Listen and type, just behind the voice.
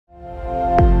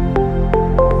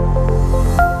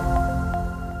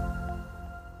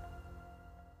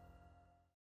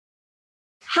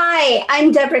Hi,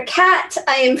 I'm Deborah Catt.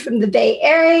 I am from the Bay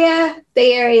Area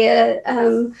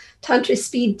Tantra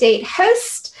Speed Date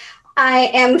host. I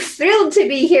am thrilled to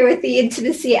be here with the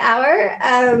Intimacy Hour.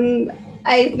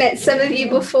 I've met some of you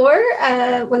before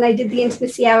when I did the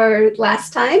Intimacy Hour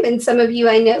last time, and some of you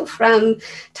I know from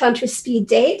Tantra Speed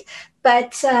Date.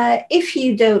 But if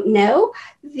you don't know,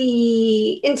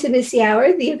 the Intimacy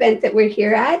Hour, the event that we're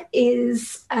here at,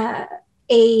 is an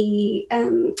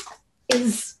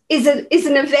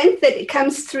event that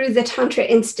comes through the Tantra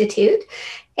Institute.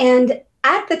 And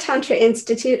at the Tantra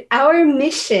Institute, our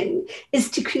mission is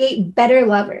to create better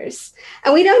lovers.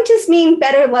 And we don't just mean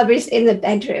better lovers in the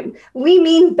bedroom. We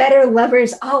mean better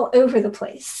lovers all over the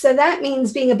place. So that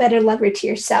means being a better lover to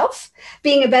yourself,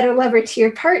 being a better lover to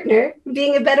your partner,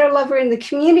 being a better lover in the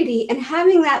community, and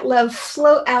having that love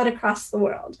flow out across the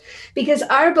world. Because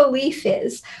our belief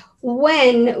is,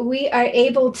 when we are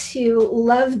able to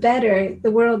love better,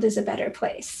 the world is a better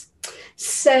place.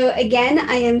 So again,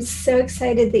 I am so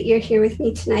excited that you're here with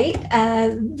me tonight.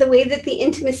 The way that the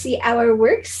Intimacy Hour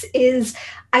works is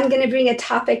I'm going to bring a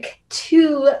topic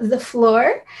to the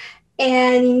floor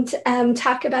and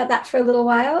talk about that for a little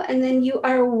while. And then you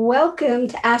are welcome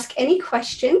to ask any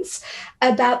questions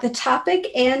about the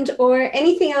topic and or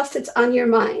anything else that's on your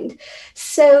mind.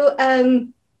 So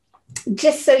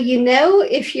just so you know,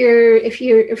 if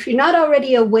you're not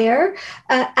already aware,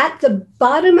 at the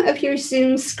bottom of your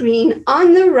Zoom screen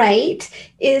on the right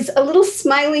is a little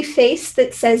smiley face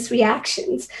that says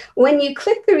reactions. When you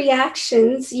click the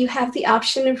reactions, you have the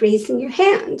option of raising your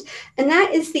hand. And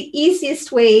that is the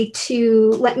easiest way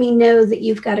to let me know that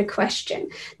you've got a question.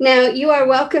 Now, you are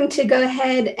welcome to go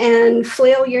ahead and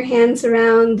flail your hands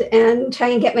around and try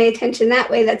and get my attention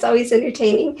that way. That's always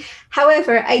entertaining.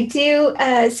 However, I do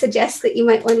suggest that you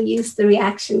might want to use the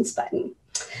reactions button.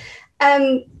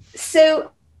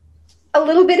 So a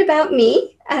little bit about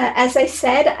me. As I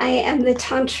said, I am the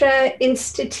Tantra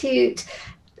Institute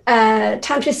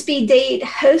Tantra Speed Date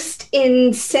host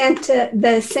in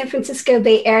the San Francisco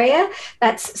Bay Area.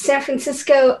 That's San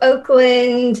Francisco,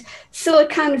 Oakland,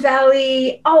 Silicon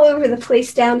Valley, all over the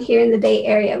place down here in the Bay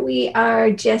Area. We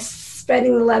are just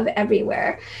spreading the love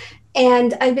everywhere.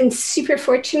 And I've been super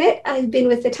fortunate. I've been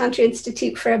with the Tantra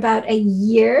Institute for about a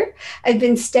year. I've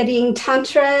been studying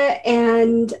Tantra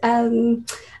and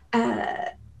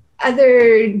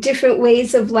other different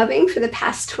ways of loving for the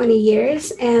past 20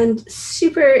 years, and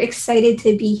super excited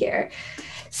to be here.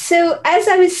 So as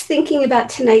I was thinking about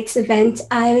tonight's event,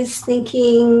 I was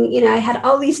thinking, I had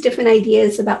all these different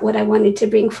ideas about what I wanted to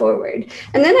bring forward.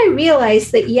 And then I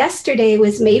realized that yesterday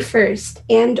was May 1st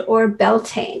and or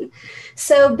Beltane.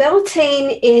 So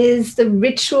Beltane is the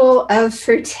ritual of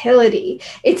fertility.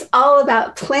 It's all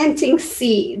about planting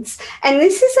seeds. And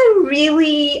this is a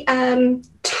really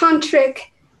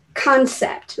tantric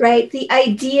concept, right? The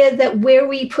idea that where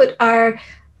we put our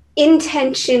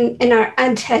intention and our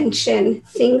attention,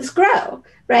 things grow,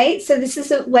 right? So this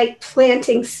is like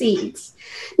planting seeds.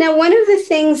 Now, one of the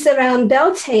things around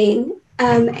Beltane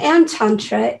and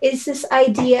Tantra is this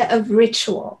idea of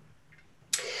ritual.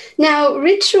 Now,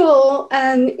 ritual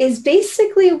is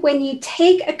basically when you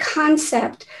take a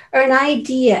concept or an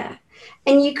idea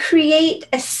and you create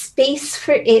a space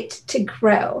for it to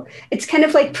grow. It's kind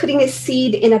of like putting a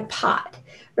seed in a pot,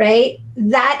 right?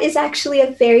 That is actually a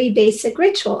very basic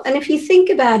ritual. And if you think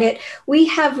about it, we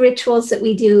have rituals that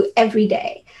we do every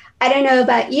day. I don't know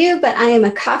about you, but I am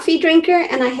a coffee drinker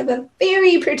and I have a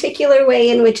very particular way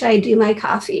in which I do my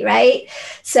coffee, right?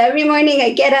 So every morning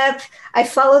I get up, I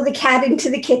follow the cat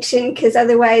into the kitchen because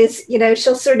otherwise,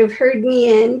 she'll sort of herd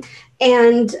me in.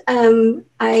 And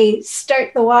I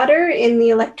start the water in the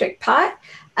electric pot.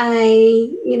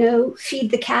 I,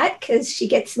 feed the cat because she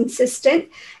gets insistent.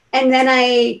 And then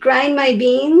I grind my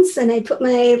beans and I put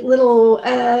my little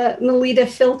Melita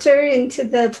filter into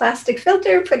the plastic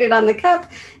filter, put it on the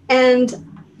cup, and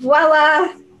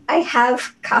voila, I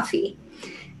have coffee.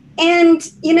 And,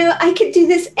 I could do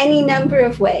this any number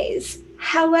of ways.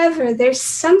 However, there's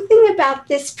something about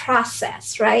this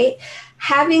process, right?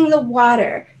 Having the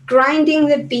water, grinding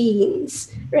the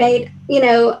beans, right?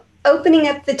 Opening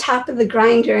up the top of the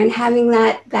grinder and having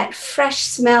that fresh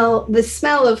smell, the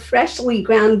smell of freshly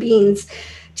ground beans,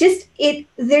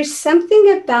 there's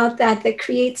something about that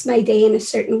creates my day in a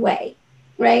certain way,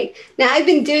 right? Now, I've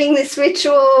been doing this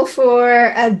ritual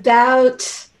for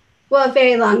about, a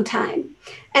very long time.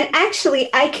 And actually,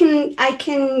 I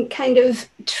can kind of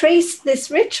trace this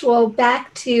ritual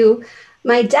back to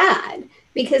my dad,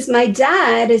 because my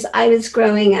dad, as I was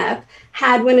growing up,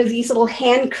 had one of these little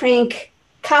hand crank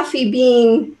coffee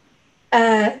bean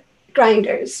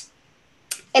grinders.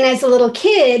 And as a little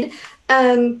kid,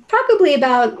 probably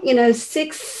about,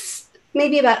 six,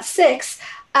 maybe about six,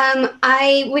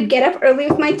 I would get up early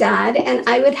with my dad, and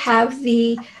I would have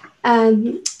the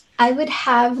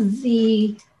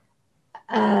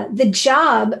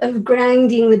job of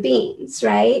grinding the beans,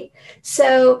 right?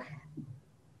 So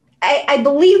I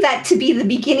believe that to be the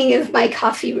beginning of my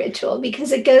coffee ritual,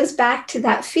 because it goes back to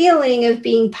that feeling of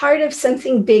being part of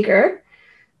something bigger,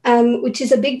 which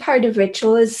is a big part of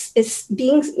ritual, is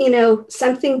being,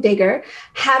 something bigger,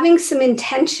 having some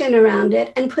intention around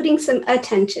it and putting some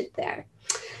attention there.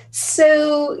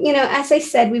 So, as I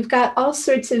said, we've got all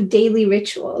sorts of daily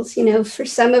rituals. For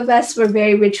some of us, we're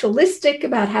very ritualistic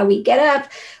about how we get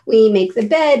up, we make the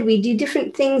bed, we do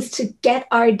different things to get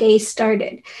our day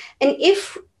started. And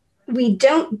if we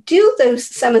don't do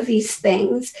some of these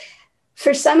things,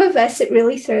 for some of us, it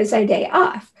really throws our day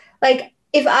off. Like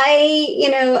if I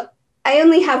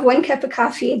only have 1 cup of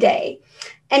coffee a day,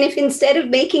 and if instead of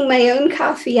making my own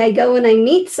coffee, I go and I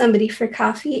meet somebody for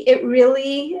coffee, it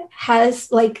really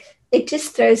it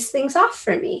just throws things off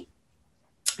for me.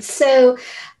 So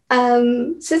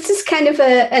this is kind of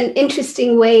an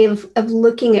interesting way of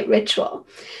looking at ritual.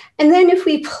 And then if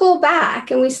we pull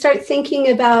back and we start thinking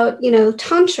about,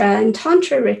 Tantra and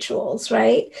Tantra rituals,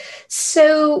 right?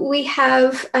 So we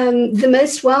have the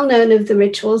most well-known of the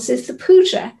rituals is the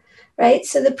Puja, right?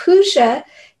 So the Puja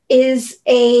is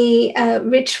a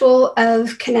ritual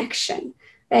of connection,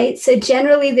 right? So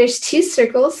generally there's 2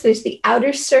 circles. There's the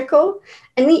outer circle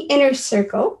and the inner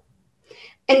circle.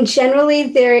 And generally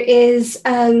there is,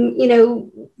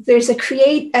 there's a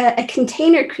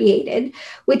container created,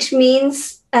 which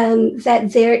means that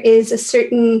there is a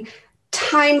certain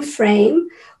time frame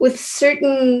with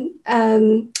certain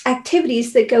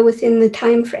activities that go within the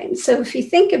time frame. So if you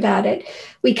think about it,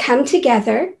 we come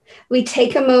together, we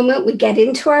take a moment, we get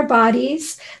into our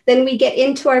bodies, then we get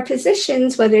into our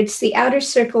positions, whether it's the outer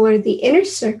circle or the inner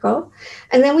circle,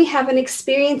 and then we have an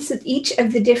experience of each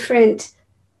of the different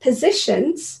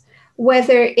positions,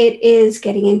 whether it is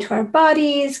getting into our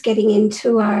bodies, getting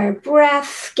into our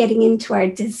breath, getting into our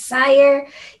desire.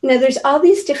 There's all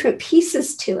these different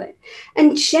pieces to it.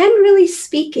 And generally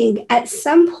speaking, at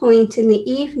some point in the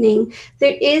evening,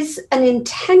 there is an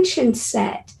intention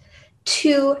set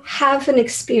to have an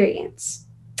experience,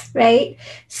 right?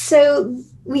 So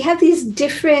we have these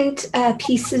different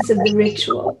pieces of the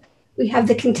ritual. We have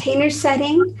the container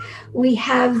setting, we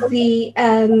have the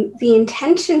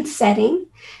intention setting,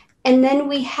 and then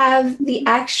we have the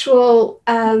actual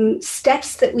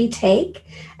steps that we take.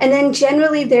 And then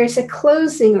generally there's a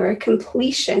closing or a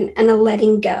completion and a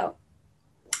letting go,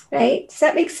 right? Does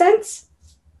that make sense?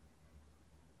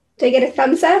 Do I get a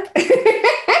thumbs up?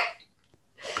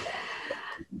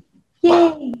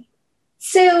 Yay.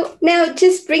 So now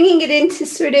just bringing it into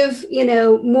sort of,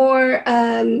 more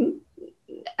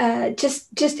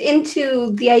just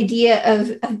into the idea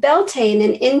of Beltane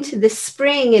and into the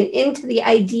spring and into the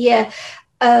idea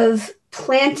of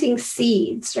planting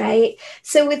seeds, right?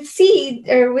 So with seeds,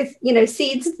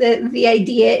 the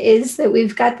idea is that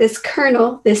we've got this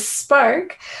kernel, this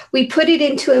spark, we put it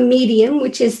into a medium,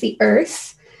 which is the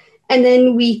earth, and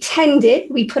then we tend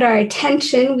it, we put our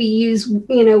attention, we use,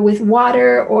 with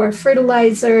water or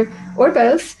fertilizer or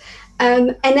both.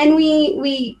 And then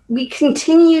we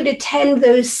continue to tend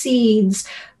those seeds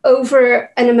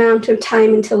over an amount of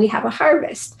time until we have a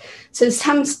harvest. So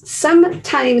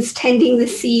sometimes tending the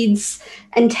seeds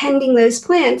and tending those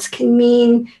plants can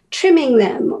mean trimming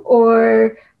them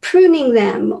or pruning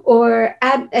them, or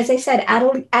as I said,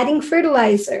 adding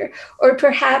fertilizer, or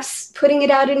perhaps putting it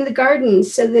out in the garden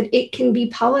so that it can be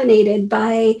pollinated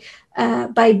by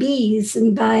bees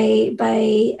and by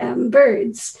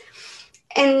birds.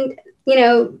 And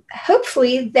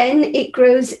hopefully then it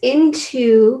grows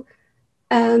into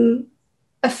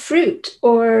a fruit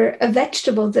or a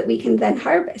vegetable that we can then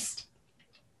harvest.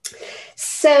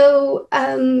 So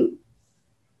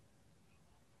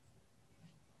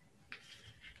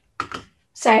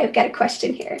sorry, I've got a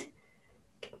question here.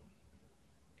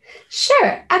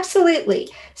 Sure, absolutely.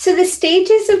 So the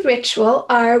stages of ritual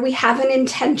are, we have an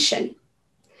intention.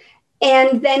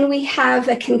 And then we have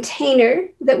a container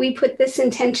that we put this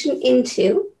intention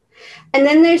into. And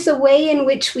then there's a way in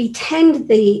which we tend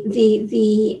the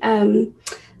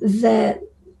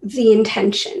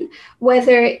intention,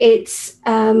 whether it's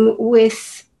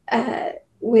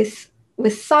with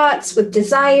thoughts, with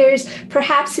desires,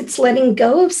 perhaps it's letting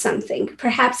go of something,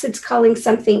 perhaps it's calling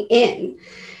something in.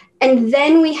 And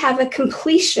then we have a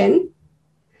completion.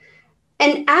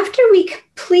 And after we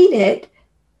complete it,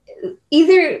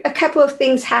 either a couple of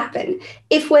things happen.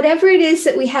 If whatever it is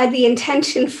that we had the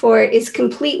intention for is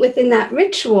complete within that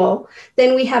ritual,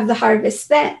 then we have the harvest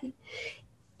then.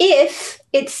 If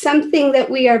it's something that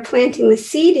we are planting the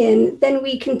seed in, then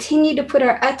we continue to put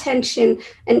our attention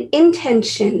and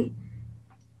intention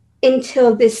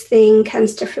until this thing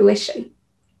comes to fruition.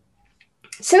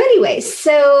 So anyway,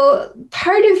 so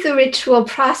part of the ritual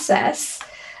process,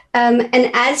 and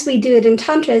as we do it in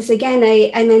Tantras, again,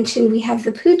 I mentioned we have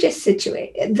the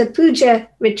the Puja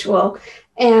ritual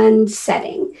and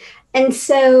setting. And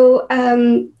so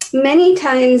many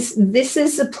times this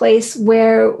is a place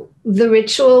where the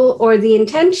ritual or the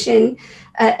intention,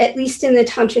 at least in the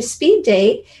Tantra speed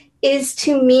date, is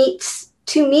to meet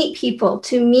people,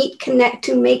 connect,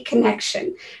 to make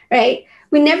connection, right?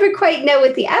 We never quite know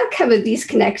what the outcome of these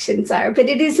connections are, but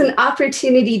it is an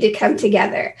opportunity to come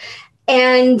together.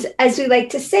 And as we like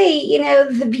to say,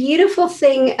 the beautiful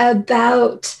thing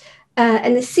about,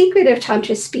 and the secret of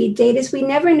Tantra speed date is we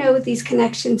never know what these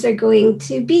connections are going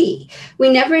to be. We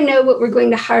never know what we're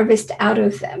going to harvest out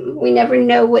of them. We never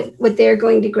know what they're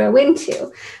going to grow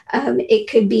into. It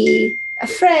could be a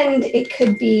friend, it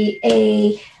could be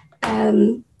a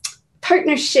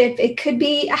partnership, it could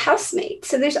be a housemate.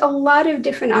 So there's a lot of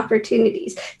different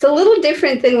opportunities. It's a little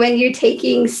different than when you're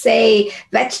taking, say,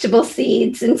 vegetable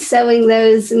seeds and sowing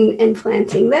those and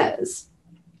planting those.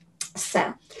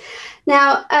 So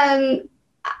now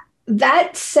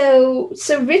so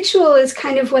ritual is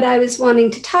kind of what I was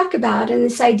wanting to talk about, and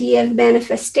this idea of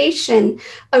manifestation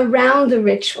around the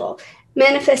ritual.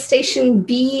 Manifestation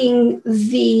being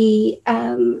the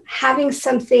having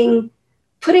something,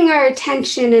 putting our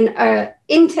attention and our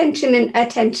intention and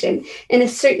attention in a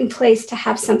certain place to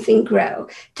have something grow,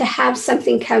 to have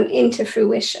something come into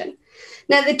fruition.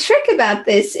 Now, the trick about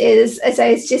this is, as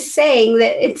I was just saying,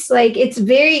 that it's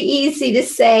very easy to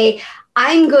say,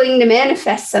 I'm going to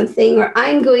manifest something, or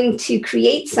I'm going to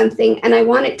create something, and I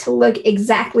want it to look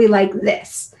exactly like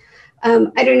this.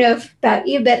 I don't know about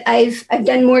you, but I've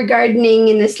done more gardening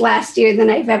in this last year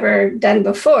than I've ever done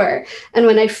before. And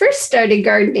when I first started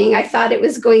gardening, I thought it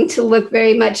was going to look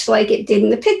very much like it did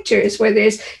in the pictures, where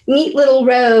there's neat little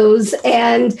rows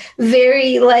and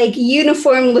very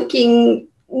uniform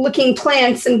looking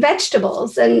plants and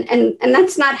vegetables. And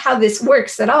that's not how this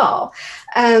works at all.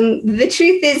 The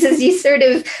truth is you sort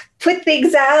of put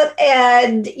things out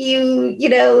and you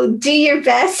do your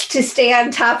best to stay on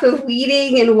top of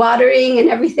weeding and watering and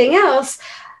everything else,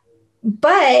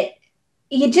 but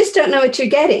you just don't know what you're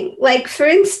getting. Like, for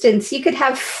instance, you could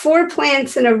have 4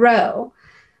 plants in a row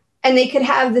and they could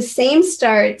have the same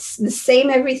starts, the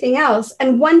same everything else,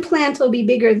 and one plant will be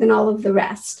bigger than all of the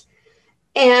rest.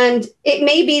 And it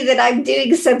may be that I'm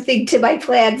doing something to my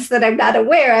plants that I'm not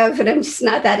aware of, and I'm just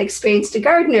not that experienced a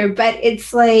gardener, but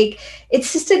it's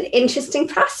just an interesting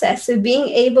process of being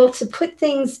able to put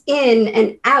things in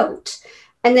and out,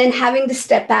 and then having to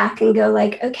step back and go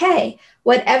okay,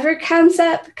 whatever comes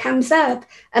up,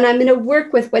 and I'm going to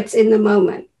work with what's in the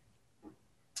moment.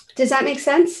 Does that make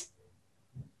sense?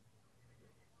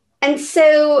 And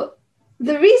so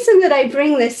the reason that I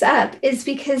bring this up is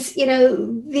because,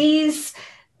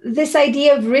 this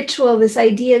idea of ritual, this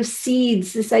idea of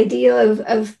seeds, this idea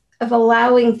of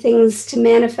allowing things to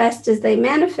manifest as they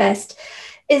manifest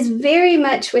is very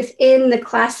much within the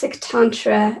classic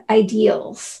Tantra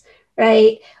ideals,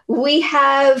 right? We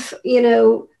have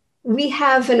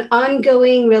an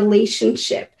ongoing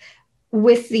relationship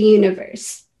with the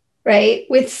universe, right?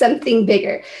 With something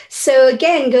bigger. So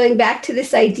again, going back to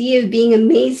this idea of being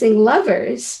amazing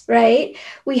lovers, right?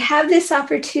 We have this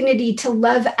opportunity to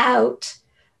love out,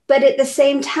 but at the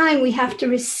same time, we have to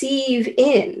receive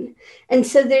in. And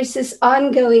so there's this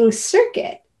ongoing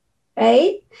circuit,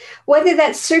 right? Whether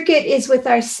that circuit is with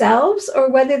ourselves, or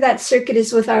whether that circuit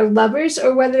is with our lovers,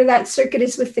 or whether that circuit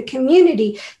is with the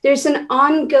community, there's an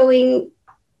ongoing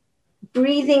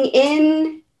breathing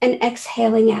in and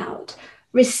exhaling out,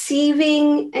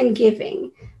 receiving and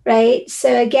giving, right?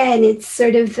 So again, it's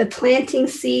sort of the planting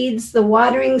seeds, the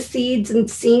watering seeds, and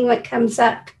seeing what comes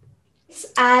up. So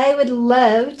I would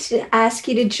love to ask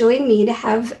you to join me to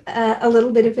have a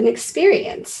little bit of an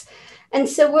experience. And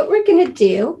so what we're going to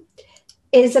do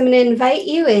is I'm going to invite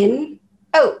you in.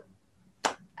 Oh,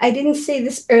 I didn't say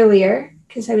this earlier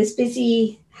because I was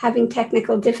busy having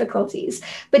technical difficulties.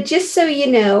 But just so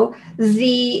you know,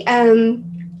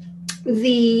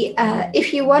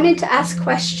 if you wanted to ask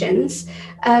questions,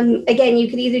 again, you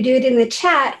could either do it in the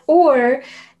chat, or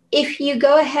if you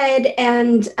go ahead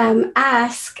and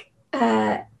ask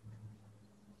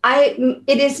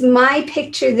it is my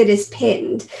picture that is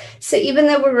pinned. So even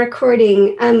though we're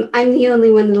recording, I'm the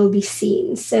only one that'll be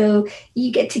seen. So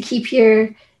you get to keep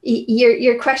your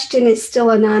question is still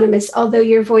anonymous, although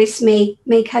your voice may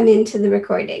come into the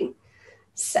recording.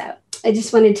 So I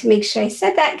just wanted to make sure I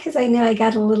said that, because I know I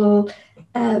got a little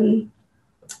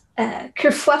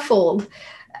kerfuffled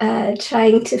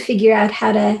trying to figure out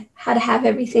how to have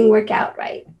everything work out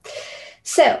right.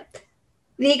 So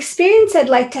the experience I'd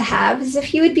like to have is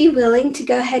if you would be willing to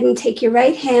go ahead and take your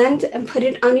right hand and put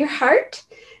it on your heart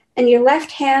and your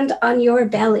left hand on your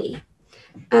belly.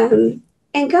 And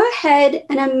go ahead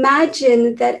and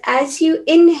imagine that as you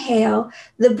inhale,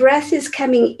 the breath is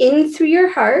coming in through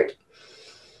your heart,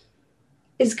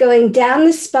 is going down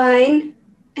the spine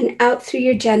and out through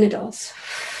your genitals.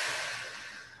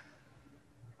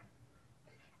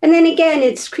 And then again,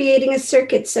 it's creating a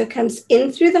circuit. So it comes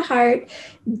in through the heart,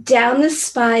 down the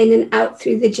spine, and out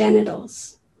through the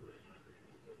genitals.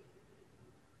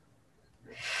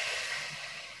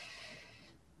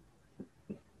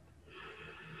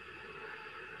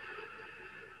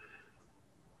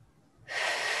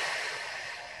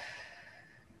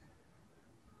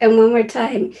 And one more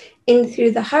time, in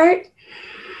through the heart,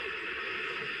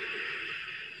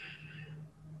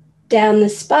 down the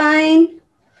spine,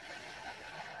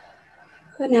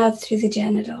 and out through the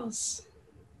genitals.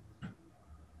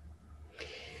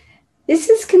 This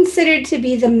is considered to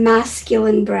be the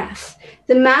masculine breath.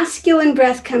 The masculine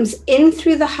breath comes in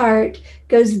through the heart,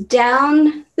 goes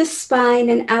down the spine,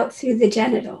 and out through the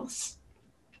genitals.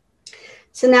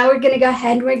 So now we're going to go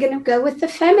ahead, we're going to go with the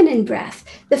feminine breath.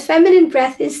 The feminine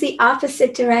breath is the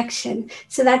opposite direction.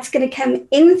 So that's going to come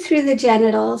in through the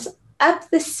genitals, up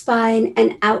the spine,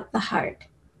 and out the heart.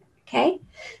 Okay?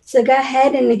 So go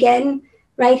ahead and again,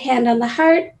 right hand on the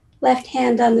heart, left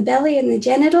hand on the belly and the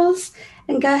genitals,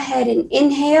 and go ahead and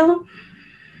inhale.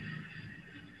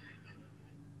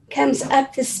 Comes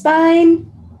up the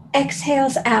spine,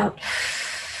 exhales out.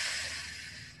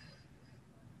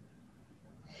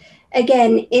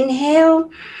 Again, inhale.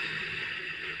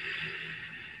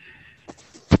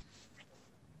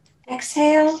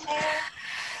 Exhale.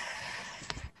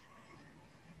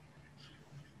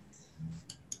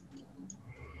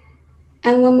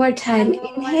 And one more time.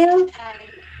 Inhale.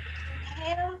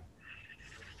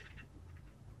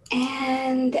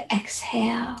 And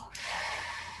exhale.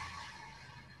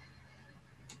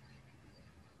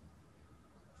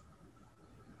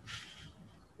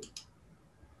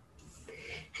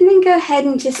 And then go ahead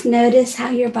and just notice how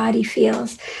your body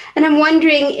feels. And I'm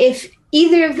wondering if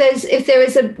either of those, if there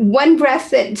was one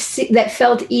breath that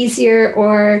felt easier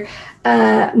or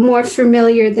more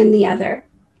familiar than the other.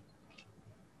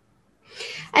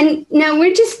 And now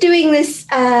we're just doing this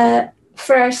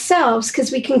for ourselves,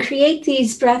 because we can create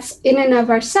these breaths in and of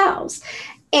ourselves.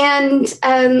 And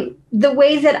the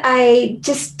way that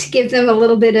just to give them a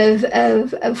little bit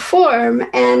of form,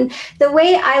 and the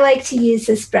way I like to use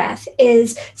this breath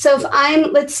is, so if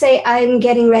let's say I'm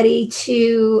getting ready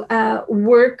to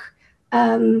work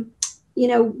on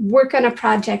a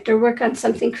project or work on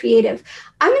something creative,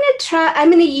 I'm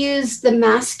going to use the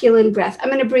masculine breath. I'm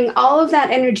going to bring all of that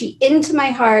energy into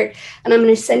my heart, and I'm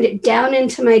going to send it down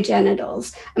into my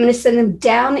genitals. I'm going to send them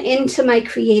down into my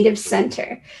creative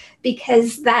center,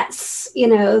 because that's,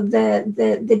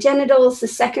 the genitals, the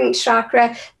second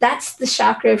chakra, that's the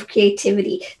chakra of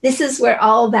creativity. This is where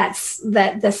all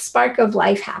the spark of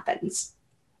life happens.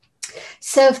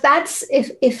 So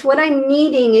if what I'm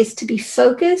needing is to be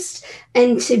focused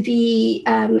and to be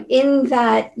in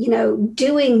that,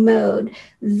 doing mode,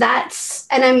 that's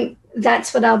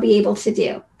what I'll be able to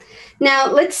do.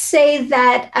 Now, let's say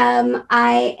that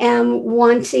I am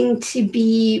wanting to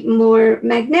be more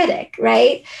magnetic,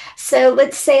 right? So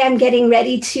let's say I'm getting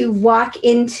ready to walk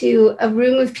into a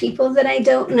room of people that I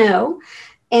don't know,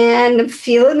 and I'm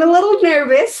feeling a little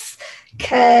nervous,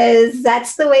 because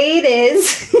that's the way it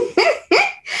is.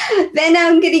 Then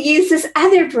I'm going to use this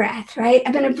other breath, right?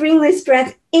 I'm going to bring this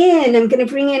breath in. I'm going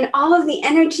to bring in all of the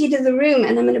energy to the room,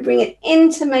 and I'm going to bring it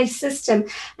into my system,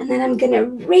 and then I'm going to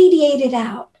radiate it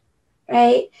out,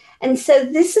 right? And so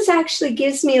this actually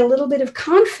gives me a little bit of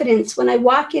confidence when I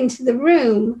walk into the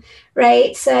room,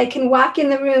 right? So I can walk in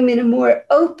the room in a more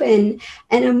open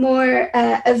and a more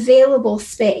available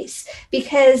space,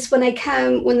 because when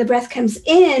the breath comes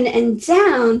in and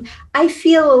down, I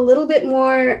feel a little bit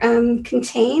more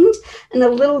contained and a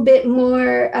little bit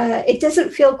more, it doesn't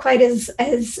feel quite as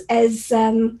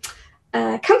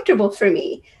comfortable for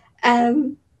me.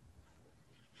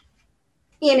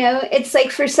 It's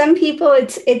like for some people,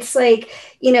 it's like,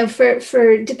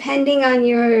 for depending on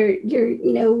your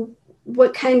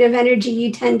what kind of energy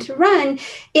you tend to run,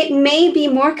 it may be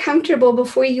more comfortable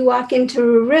before you walk into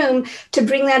a room to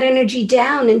bring that energy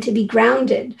down and to be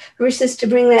grounded versus to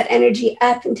bring that energy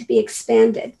up and to be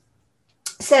expanded.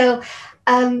 So yeah,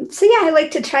 I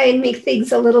like to try and make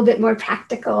things a little bit more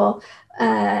practical,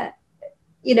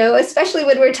 especially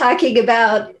when we're talking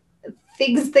about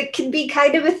things that can be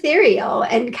kind of ethereal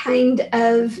and kind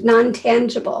of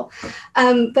non-tangible.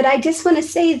 But I just want to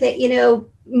say that,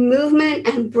 movement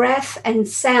and breath and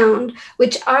sound,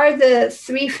 which are the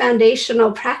three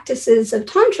foundational practices of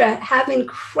Tantra, have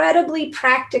incredibly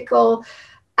practical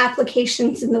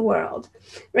applications in the world,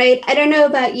 right? I don't know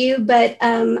about you, but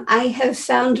I have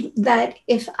found that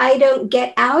if I don't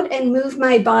get out and move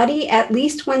my body at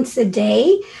least once a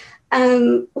day,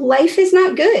 life is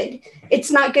not good.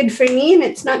 It's not good for me, and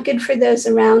it's not good for those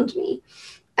around me.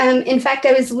 In fact,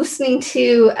 I was listening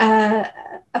to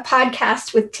a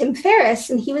podcast with Tim Ferriss,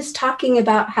 and he was talking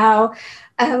about how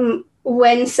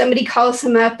when somebody calls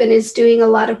him up and is doing a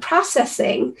lot of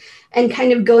processing and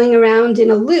kind of going around in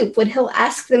a loop, what he'll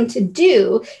ask them to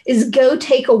do is go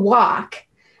take a walk.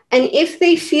 And if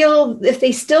they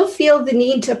still feel the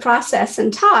need to process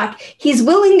and talk, he's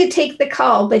willing to take the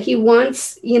call, but he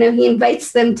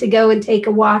invites them to go and take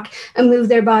a walk and move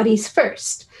their bodies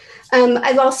first.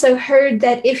 I've also heard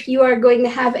that if you are going to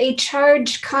have a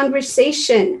charged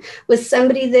conversation with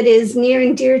somebody that is near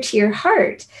and dear to your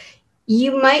heart,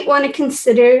 you might want to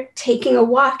consider taking a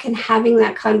walk and having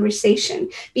that conversation,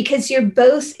 because you're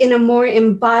both in a more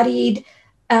embodied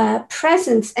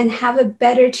presence and have a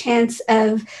better chance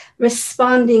of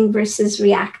responding versus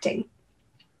reacting.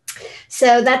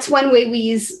 So that's one way we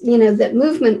use, that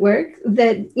movement work,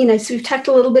 so we've talked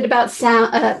a little bit about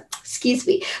sound,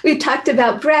 we've talked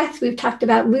about breath, we've talked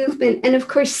about movement, and of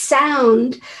course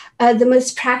sound, the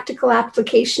most practical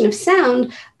application of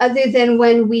sound, other than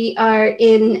when we are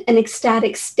in an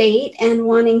ecstatic state and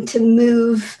wanting to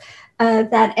move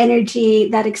that energy,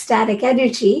 that ecstatic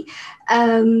energy,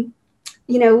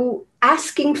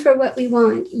 asking for what we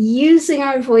want, using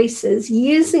our voices,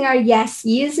 using our yes,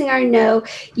 using our no,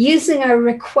 using our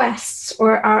requests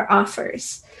or our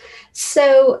offers.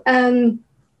 So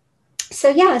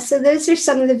those are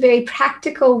some of the very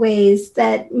practical ways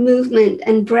that movement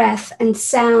and breath and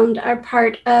sound are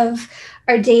part of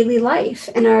our daily life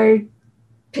and our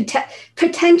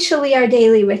potentially our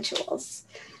daily rituals.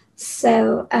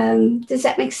 So does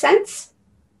that make sense?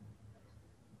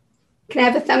 Can I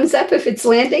have a thumbs up if it's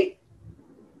landing?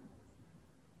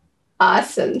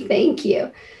 Awesome, thank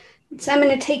you. So I'm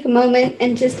going to take a moment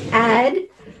and just add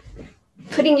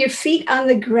putting your feet on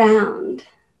the ground.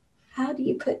 How do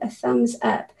you put a thumbs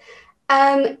up?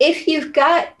 If you've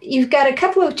got a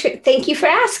couple of tricks, thank you for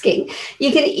asking.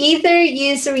 You can either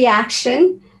use a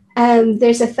reaction.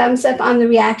 There's a thumbs up on the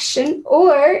reaction,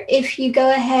 or if you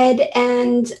go ahead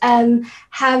and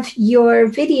have your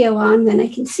video on, then I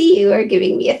can see you are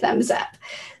giving me a thumbs up.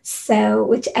 So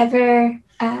whichever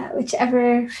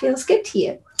feels good to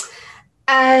you.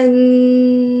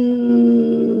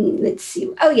 Let's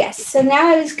see. Oh yes. So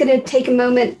now I was going to take a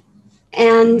moment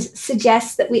and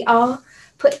suggest that we all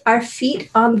put our feet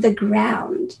on the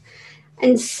ground.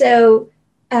 And so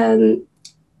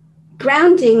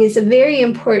grounding is a very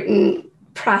important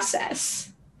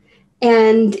process.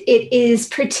 And it is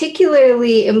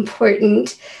particularly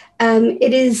important.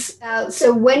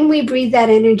 So when we breathe that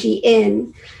energy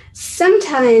in,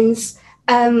 sometimes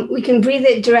we can breathe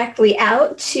it directly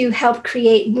out to help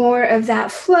create more of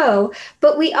that flow,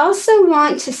 but we also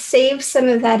want to save some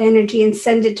of that energy and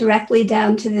send it directly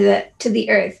down to the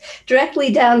earth,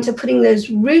 directly down to putting those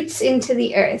roots into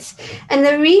the earth. And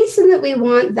the reason that we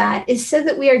want that is so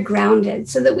that we are grounded,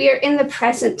 so that we are in the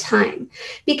present time.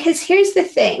 Because here's the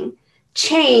thing,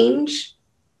 change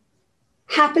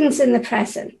happens in the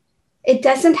present. It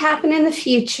doesn't happen in the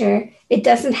future. It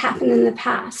doesn't happen in the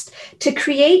past. To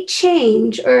create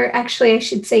change, or actually I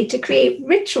should say to create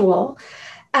ritual,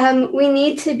 we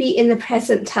need to be in the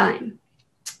present time,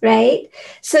 right?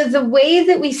 So the way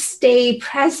that we stay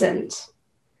present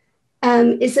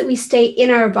is that we stay in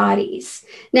our bodies.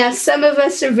 Now, some of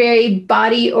us are very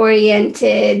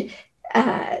body-oriented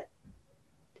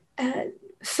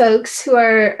folks who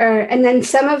are, and then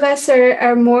some of us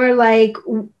are more like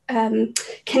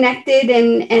connected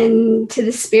and to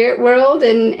the spirit world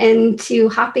and to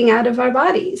hopping out of our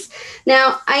bodies.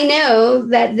 Now, I know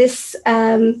that this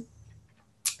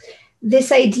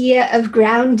idea of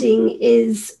grounding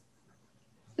is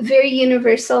very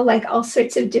universal, like all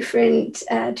sorts of different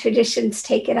traditions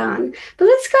take it on. But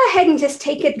let's go ahead and just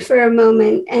take it for a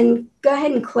moment and go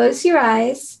ahead and close your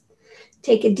eyes.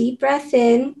 Take a deep breath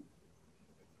in.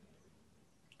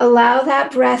 Allow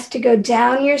that breath to go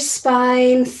down your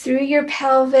spine, through your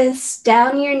pelvis,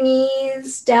 down your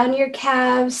knees, down your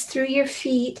calves, through your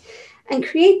feet, and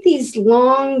create these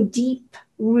long, deep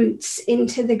roots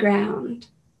into the ground.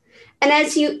 And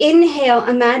as you inhale,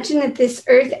 imagine that this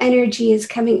earth energy is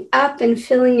coming up and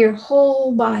filling your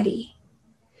whole body.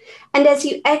 And as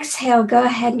you exhale, go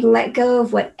ahead and let go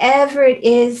of whatever it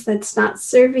is that's not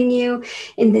serving you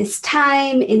in this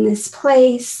time, in this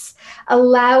place,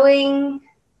 allowing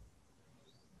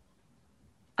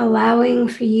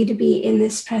for you to be in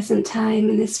this present time,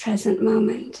 in this present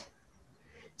moment.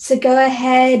 So go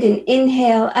ahead and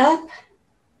inhale up,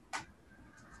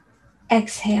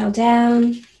 exhale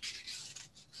down.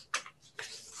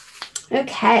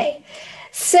 Okay,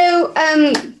 so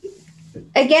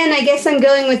again, I guess I'm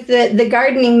going with the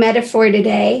gardening metaphor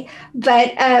today,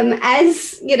 but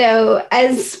as you know,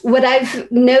 as what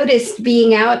I've noticed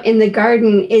being out in the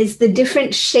garden is the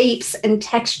different shapes and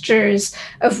textures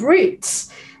of roots,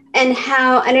 and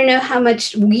how, I don't know how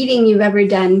much weeding you've ever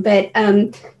done, but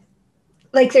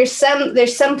like there's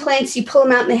some plants you pull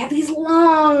them out and they have these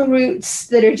long roots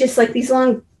that are just like these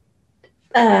long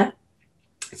tap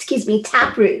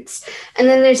roots. And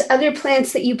then there's other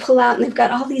plants that you pull out and they've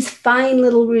got all these fine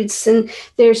little roots, and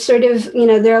they're sort of,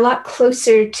 they're a lot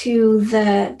closer to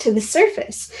the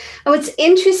surface. And what's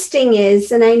interesting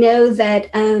is, and I know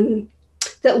that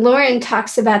that Lauren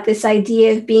talks about this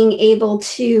idea of being able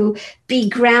to be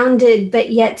grounded,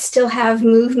 but yet still have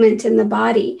movement in the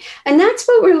body. And that's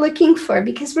what we're looking for,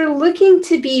 because we're looking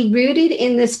to be rooted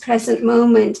in this present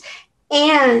moment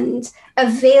and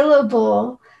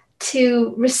available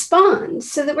to respond,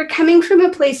 so that we're coming from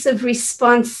a place of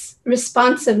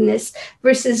responsiveness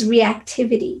versus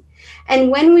reactivity. And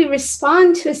when we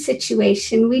respond to a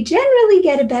situation, we generally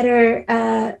get a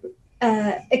better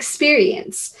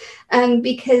experience,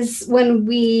 because when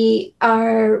we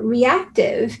are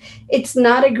reactive, it's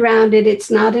not a grounded, it's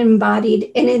not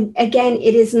embodied, and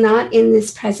it is not in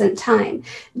this present time.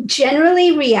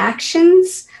 Generally,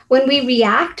 reactions, when we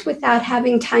react without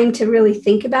having time to really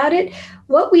think about it,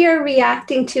 what we are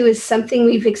reacting to is something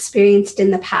we've experienced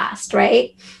in the past,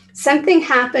 right? Something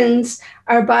happens,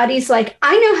 our body's like,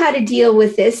 I know how to deal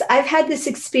with this. I've had this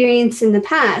experience in the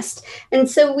past. And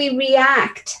so we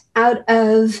react out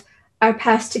of our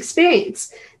past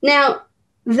experience. Now,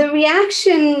 the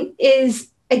reaction is,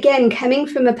 again, coming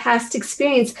from a past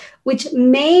experience, which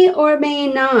may or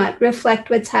may not reflect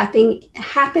what's happening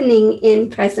in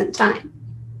present time.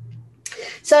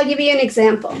 So I'll give you an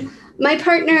example. My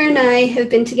partner and I have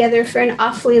been together for an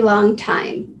awfully long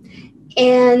time.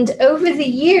 And over the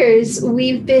years,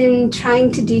 we've been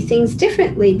trying to do things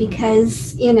differently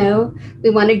because, we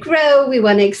want to grow, we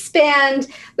want to expand,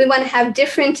 we want to have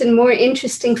different and more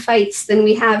interesting fights than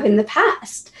we have in the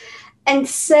past. And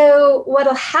so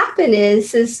what'll happen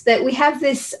is that we have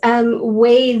this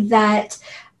way that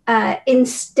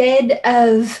instead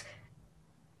of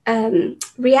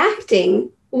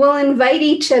reacting, we'll invite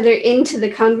each other into the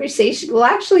conversation. We'll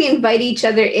actually invite each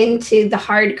other into the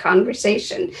hard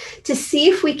conversation to see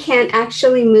if we can't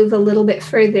actually move a little bit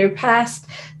further past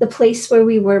the place where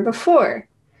we were before,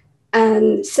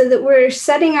 so that we're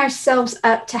setting ourselves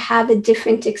up to have a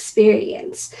different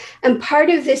experience. And part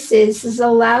of this is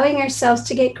allowing ourselves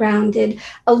to get grounded,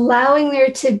 allowing there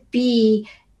to be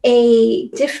a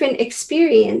different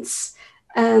experience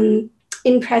in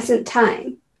present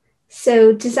time.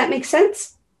 So does that make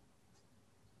sense?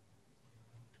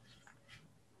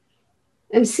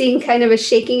 I'm seeing kind of a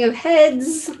shaking of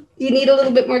heads. You need a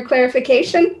little bit more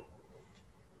clarification?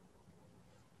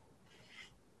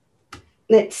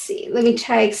 Let's see. Let me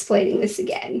try explaining this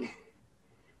again.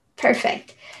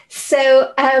 Perfect.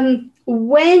 So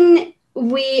when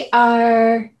we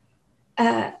are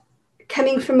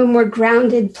coming from a more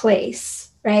grounded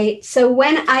place, right? So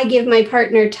when I give my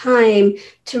partner time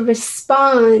to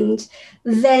respond,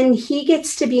 then he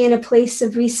gets to be in a place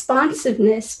of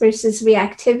responsiveness versus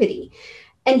reactivity.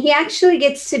 And he actually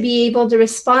gets to be able to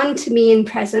respond to me in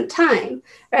present time,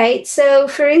 right? So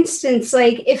for instance,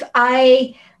 like if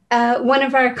one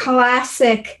of our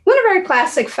classic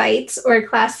fights or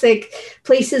classic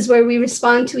places where we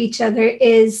respond to each other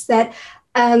is that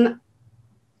I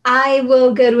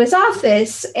will go to his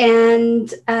office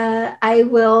and I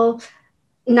will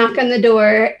knock on the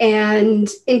door and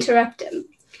interrupt him.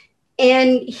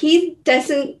 And he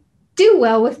doesn't do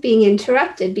well with being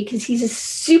interrupted because he's a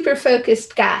super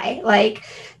focused guy. Like,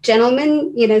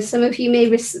 gentlemen, some of you may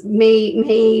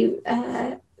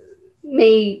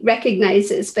recognize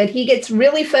this, but he gets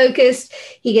really focused.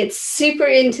 He gets super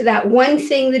into that one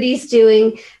thing that he's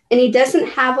doing. and he doesn't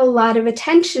have a lot of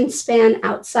attention span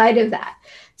outside of that.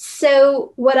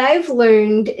 So what I've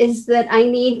learned is that I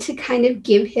need to kind of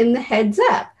give him the heads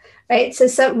up, right?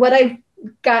 So what I've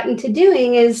gotten to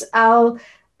doing is I'll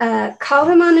call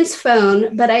him on his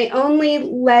phone, but I only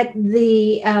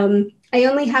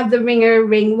have the ringer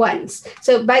ring once.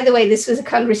 So by the way, this was a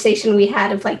conversation we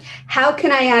had of like, how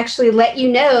can I actually let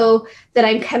you know that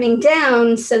I'm coming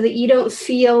down so that you don't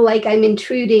feel like I'm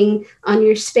intruding on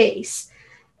your space?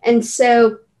 And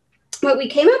so what we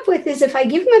came up with is if I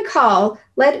give him a call,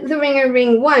 let the ringer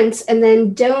ring once and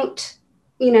then don't,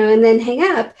 and then hang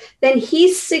up, then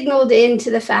he's signaled into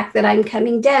the fact that I'm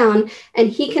coming down and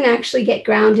he can actually get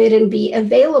grounded and be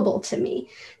available to me.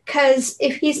 Because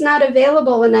if he's not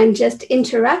available and I'm just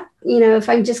if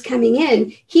I'm just coming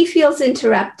in, he feels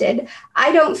interrupted.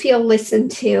 I don't feel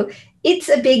listened to. It's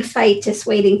a big fight just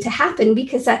waiting to happen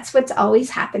because that's what's always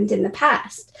happened in the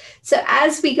past. So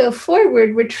as we go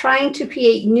forward, we're trying to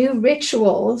create new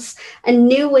rituals and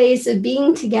new ways of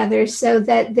being together so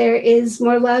that there is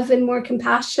more love and more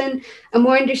compassion and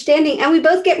more understanding, and we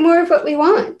both get more of what we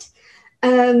want,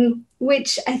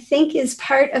 which I think is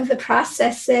part of the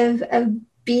process of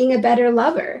being a better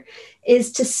lover,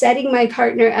 is to setting my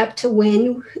partner up to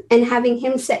win and having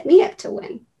him set me up to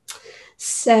win.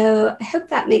 So I hope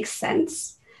that makes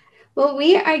sense. Well,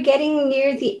 we are getting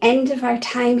near the end of our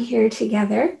time here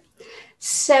together.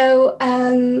 So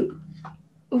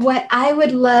what I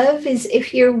would love is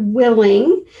if you're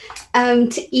willing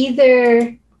to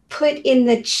either put in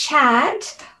the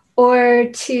chat or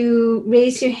to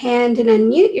raise your hand and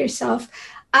unmute yourself.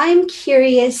 I'm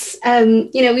curious,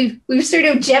 we've sort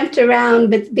of jumped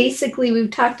around, but basically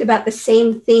we've talked about the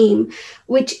same theme,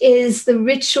 which is the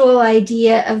ritual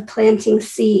idea of planting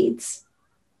seeds.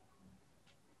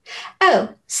 Oh,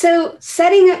 so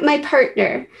setting up my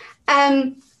partner.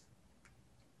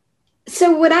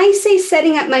 So when I say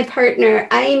setting up my partner,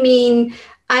 I mean,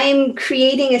 I'm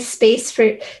creating a space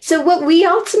so what we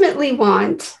ultimately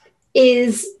want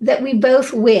is that we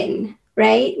both win,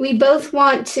 right? We both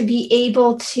want to be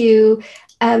able to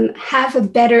have a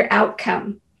better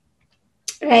outcome,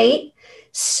 right?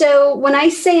 So when I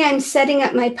say I'm setting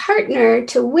up my partner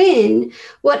to win,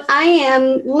 what I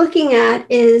am looking at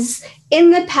is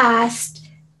in the past,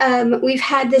 we've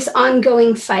had this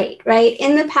ongoing fight, right?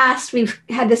 In the past, we've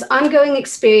had this ongoing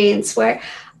experience where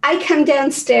I come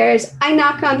downstairs, I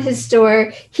knock on his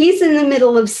door, he's in the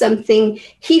middle of something,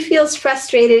 he feels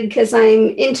frustrated because I'm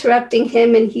interrupting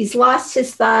him and he's lost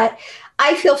his thought.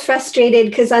 I feel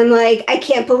frustrated because I'm like, I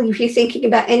can't believe you're thinking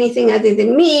about anything other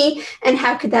than me, and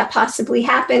how could that possibly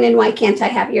happen, and why can't I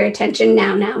have your attention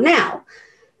now?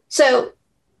 So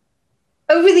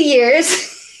over the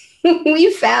years,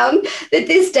 we found that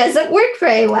this doesn't work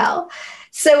very well.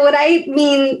 So what I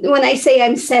mean when I say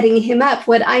I'm setting him up,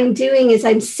 what I'm doing is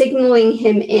I'm signaling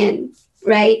him in,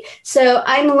 right? So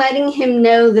I'm letting him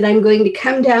know that I'm going to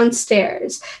come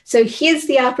downstairs. So he has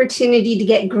the opportunity to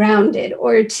get grounded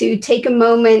or to take a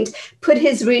moment, put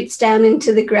his roots down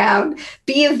into the ground,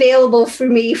 be available for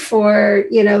me for,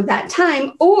 that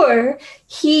time. Or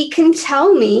he can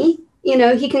tell me,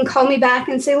 he can call me back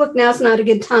and say, look, now's not a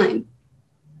good time.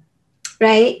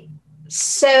 Right?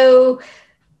 So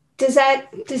does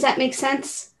that make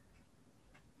sense?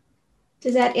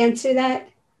 Does that answer that?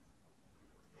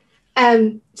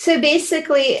 So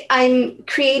basically, I'm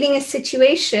creating a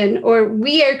situation, or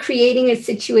we are creating a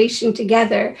situation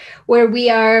together where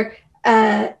we are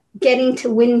getting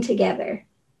to win together.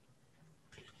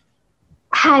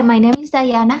 Hi, my name is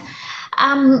Diana.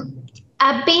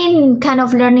 I've been kind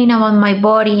of learning about my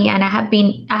body, and I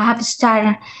have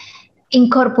started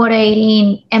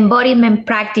incorporating embodiment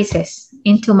practices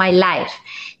into my life.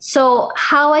 So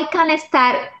how I can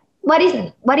start, what is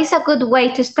a good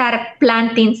way to start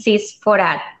planting seeds for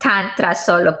a Tantra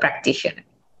solo practitioner?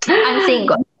 I'm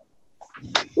single.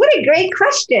 What a great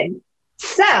question.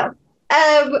 So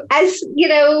as you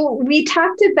know, we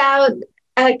talked about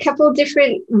a couple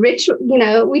different ritual,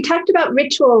 we talked about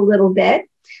ritual a little bit.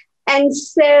 And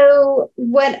so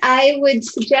what I would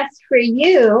suggest for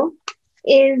you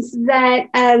is that,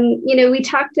 we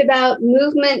talked about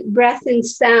movement, breath, and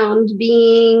sound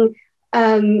being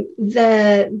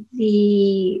the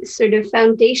sort of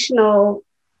foundational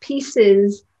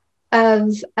pieces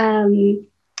of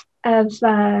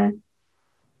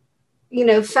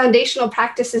foundational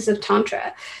practices of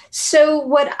Tantra. So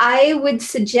what I would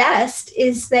suggest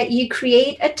is that you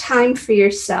create a time for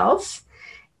yourself,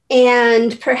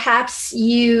 and perhaps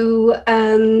you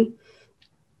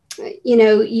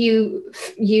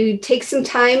take some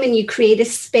time and you create a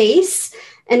space.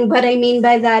 And what I mean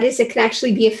by that is it can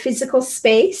actually be a physical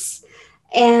space.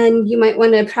 And you might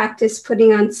want to practice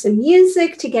putting on some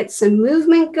music to get some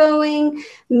movement going.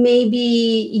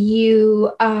 Maybe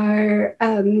you are,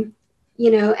 and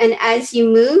as you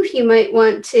move, you might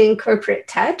want to incorporate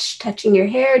touching your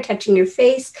hair, touching your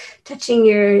face, touching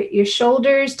your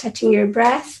shoulders, touching your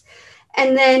breath.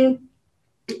 And then,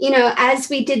 as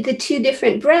we did the two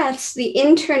different breaths, the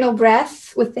internal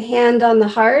breath with the hand on the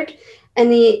heart and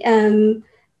the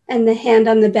hand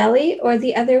on the belly, or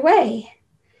the other way.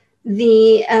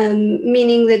 The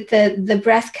meaning that the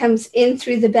breath comes in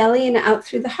through the belly and out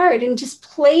through the heart, and just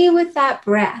play with that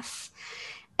breath.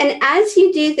 And as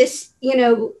you do this,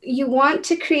 you want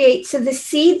to create, so the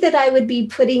seed that I would be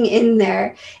putting in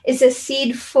there is a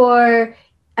seed for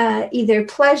either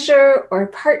pleasure or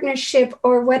partnership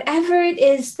or whatever it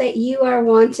is that you are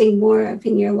wanting more of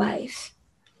in your life.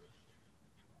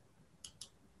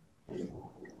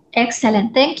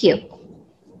 Excellent. Thank you.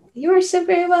 You are so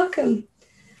very welcome.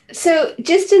 So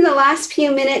just in the last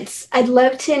few minutes, I'd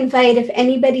love to invite, if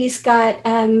anybody's got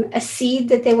a seed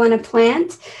that they want to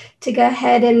plant, to go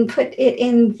ahead and put it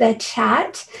in the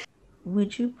chat.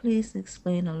 Would you please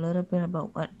explain a little bit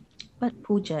about what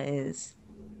puja is?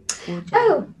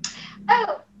 Puja.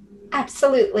 Oh,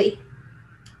 absolutely.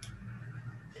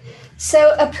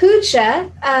 So a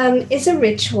puja is a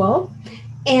ritual,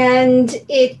 and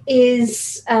it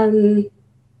is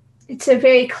it's a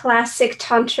very classic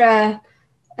Tantra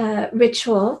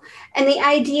ritual. And the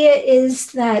idea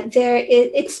is that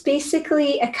it's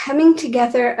basically a coming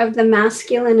together of the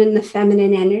masculine and the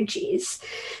feminine energies.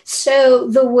 So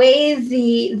the way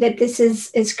that this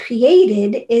is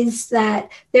created is that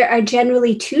there are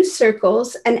generally two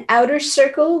circles, an outer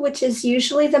circle, which is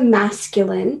usually the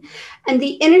masculine, and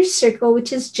the inner circle,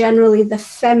 which is generally the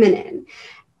feminine.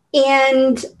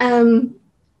 And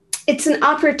it's an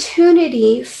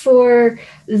opportunity for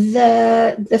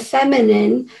the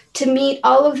feminine to meet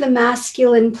all of the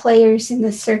masculine players in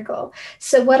the circle.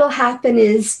 So what'll happen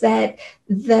is that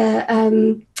the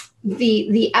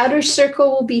outer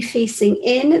circle will be facing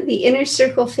in, the inner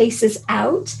circle faces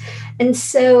out. And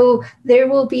so there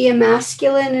will be a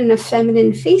masculine and a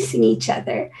feminine facing each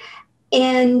other.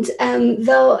 And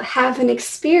they'll have an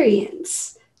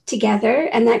experience together,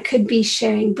 and that could be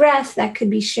sharing breath, that could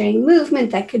be sharing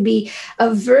movement, that could be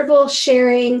a verbal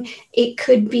sharing, it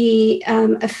could be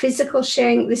a physical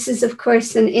sharing. This is, of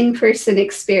course, an in-person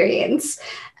experience.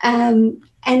 The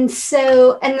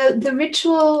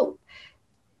ritual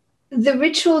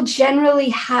generally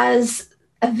has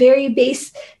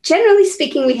generally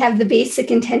speaking, we have the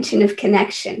basic intention of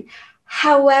connection.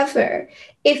 However,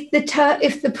 if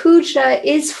the puja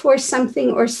is for something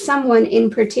or someone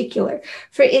in particular,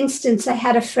 for instance, I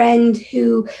had a friend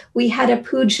who we had a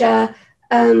puja.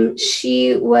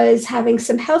 She was having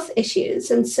some health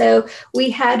issues, and so we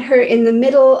had her in the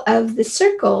middle of the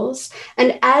circles.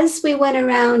 And as we went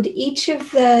around, each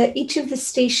of the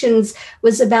stations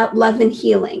was about love and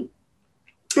healing.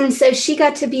 And so she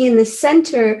got to be in the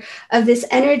center of this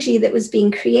energy that was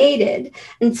being created.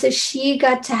 And so she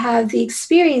got to have the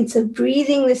experience of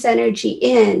breathing this energy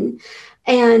in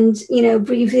and,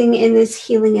 breathing in this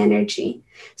healing energy.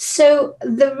 So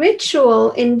the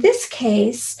ritual in this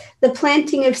case, the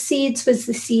planting of seeds was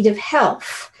the seed of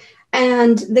health.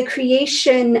 And the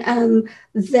creation,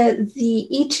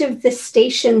 each of the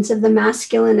stations of the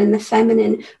masculine and the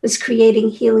feminine was creating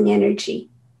healing energy.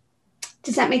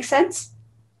 Does that make sense?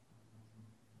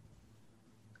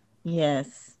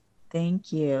 Yes,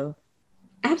 thank you.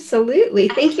 Absolutely.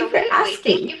 Thank you for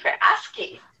asking.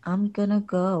 I'm gonna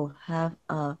go. Have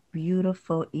a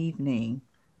beautiful evening.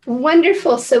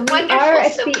 Wonderful. So we are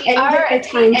at the end of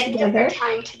our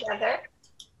time together.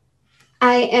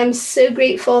 I am so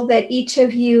grateful that each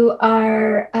of you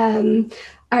are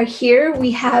here. We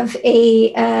have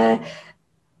a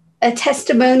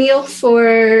testimonial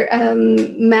for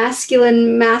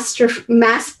masculine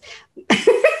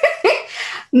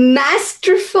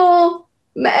masculine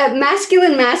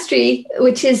mastery,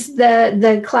 which is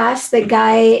the class that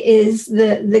Guy is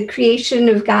the creation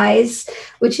of Guys,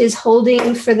 which is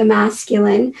holding for the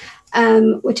masculine,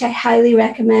 which I highly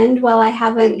recommend. While I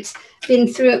haven't been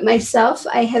through it myself,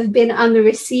 I have been on the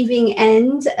receiving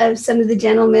end of some of the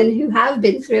gentlemen who have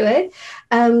been through it,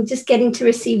 just getting to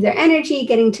receive their energy,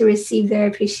 getting to receive their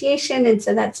appreciation. And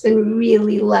so that's been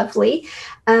really lovely.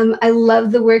 I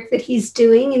love the work that he's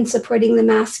doing in supporting the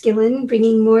masculine,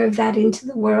 bringing more of that into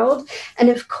the world. And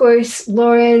of course,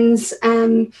 Lauren's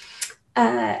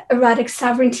erotic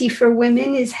sovereignty for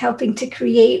women is helping to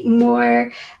create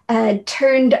more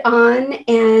turned on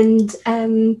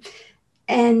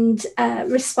and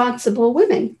responsible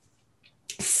women.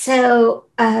 So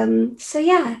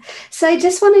yeah. So I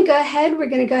just want to go ahead. We're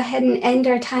going to go ahead and end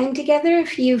our time together.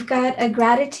 If you've got a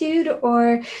gratitude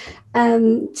or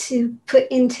to put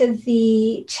into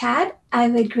the chat, I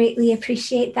would greatly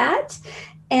appreciate that.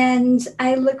 And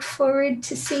I look forward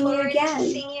to seeing you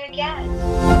again.